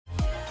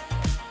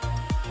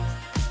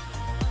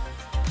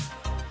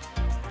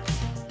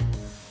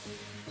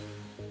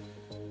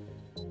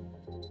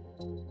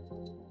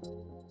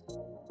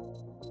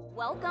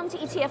Welcome to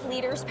ETF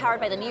Leaders,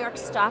 powered by the New York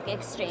Stock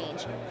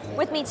Exchange.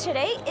 With me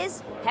today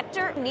is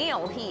Hector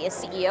McNeil. He is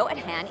CEO at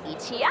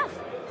HANetf.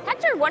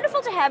 Hector,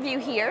 wonderful to have you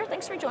here.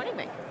 Thanks for joining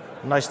me.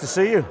 Nice to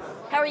see you.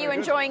 How are you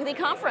enjoying the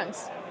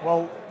conference?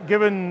 Well,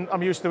 given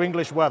I'm used to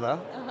English weather,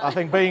 I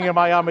think being in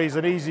Miami is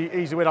an easy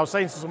win. I was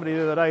saying to somebody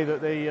the other day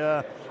that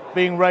the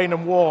being rain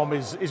and warm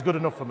is good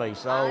enough for me.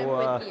 So,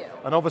 I'm with you.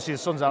 And obviously the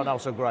sun's out now,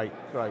 so great.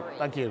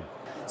 Thank you.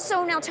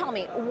 So now tell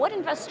me, what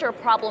investor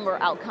problem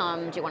or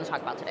outcome do you want to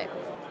talk about today?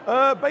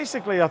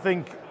 Basically, I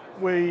think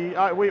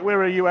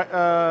we're a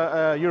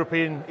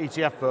European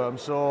ETF firm,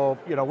 so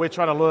we're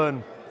trying to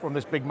learn from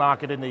this big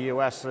market in the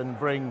US and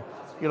bring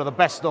the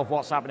best of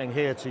what's happening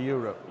here to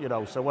Europe.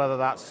 So whether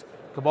that's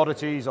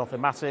commodities or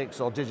thematics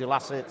or digital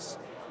assets,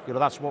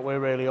 that's what we're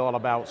really all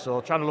about.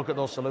 So trying to look at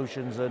those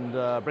solutions and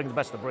bring the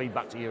best of breed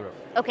back to Europe.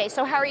 Okay,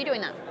 so how are you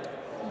doing that?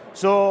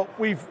 So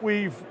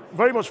we've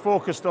very much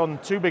focused on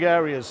two big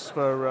areas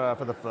for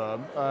the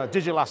firm.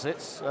 Digital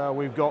assets.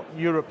 We've got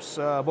Europe's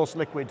most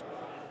liquid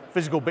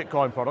physical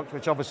Bitcoin product,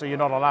 which obviously you're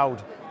not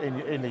allowed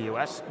in the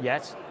US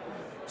yet.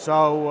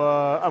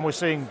 So and we're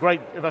seeing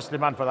great investor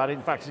demand for that.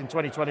 In fact, in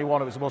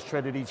 2021, it was the most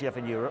traded ETF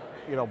in Europe.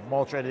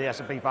 More traded than the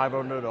S&P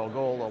 500 or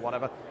gold or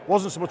whatever.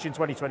 Wasn't so much in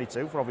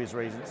 2022 for obvious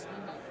reasons.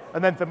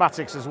 And then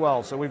thematics as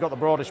well. So we've got the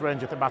broadest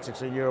range of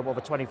thematics in Europe,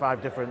 over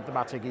 25 different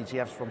thematic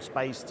ETFs, from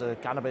space to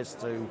cannabis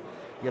to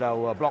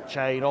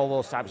blockchain, all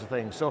those types of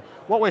things. So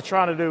what we're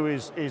trying to do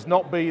is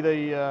not be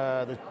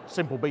the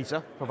simple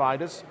beta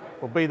providers,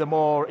 but be the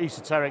more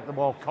esoteric, the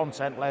more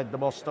content-led, the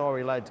more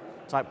story-led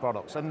type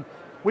products. And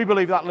we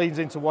believe that leads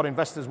into what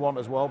investors want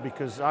as well,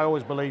 because I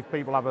always believe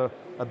people have a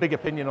big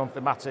opinion on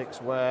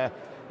thematics where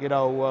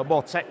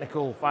more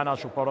technical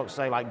financial products,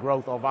 say like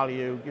growth or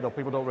value,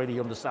 people don't really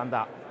understand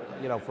that,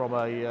 from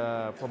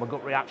a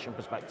gut reaction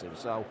perspective.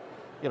 So,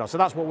 so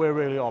that's what we're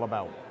really all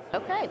about.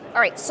 Okay,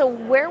 all right. So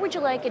where would you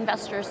like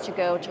investors to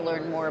go to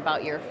learn more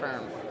about your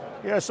firm?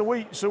 Yeah, so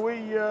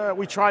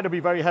we try to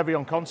be very heavy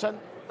on content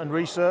and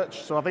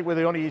research. So I think we're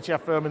the only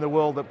ETF firm in the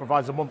world that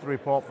provides a monthly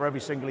report for every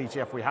single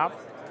ETF we have.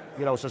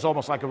 So it's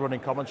almost like a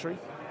running commentary,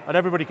 and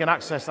everybody can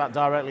access that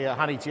directly at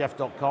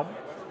HANetf.com.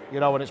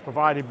 And it's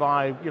provided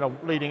by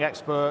leading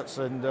experts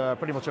and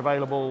pretty much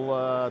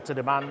available to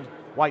demand.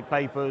 White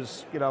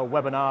papers,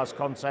 webinars,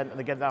 content, and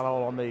they get that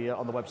all on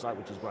the website,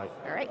 which is great.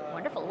 All right,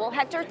 wonderful. Well,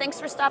 Hector,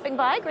 thanks for stopping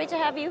by. Great to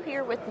have you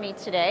here with me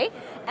today.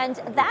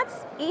 And that's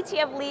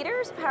ETF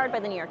Leaders, powered by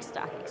the New York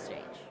Stock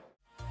Exchange.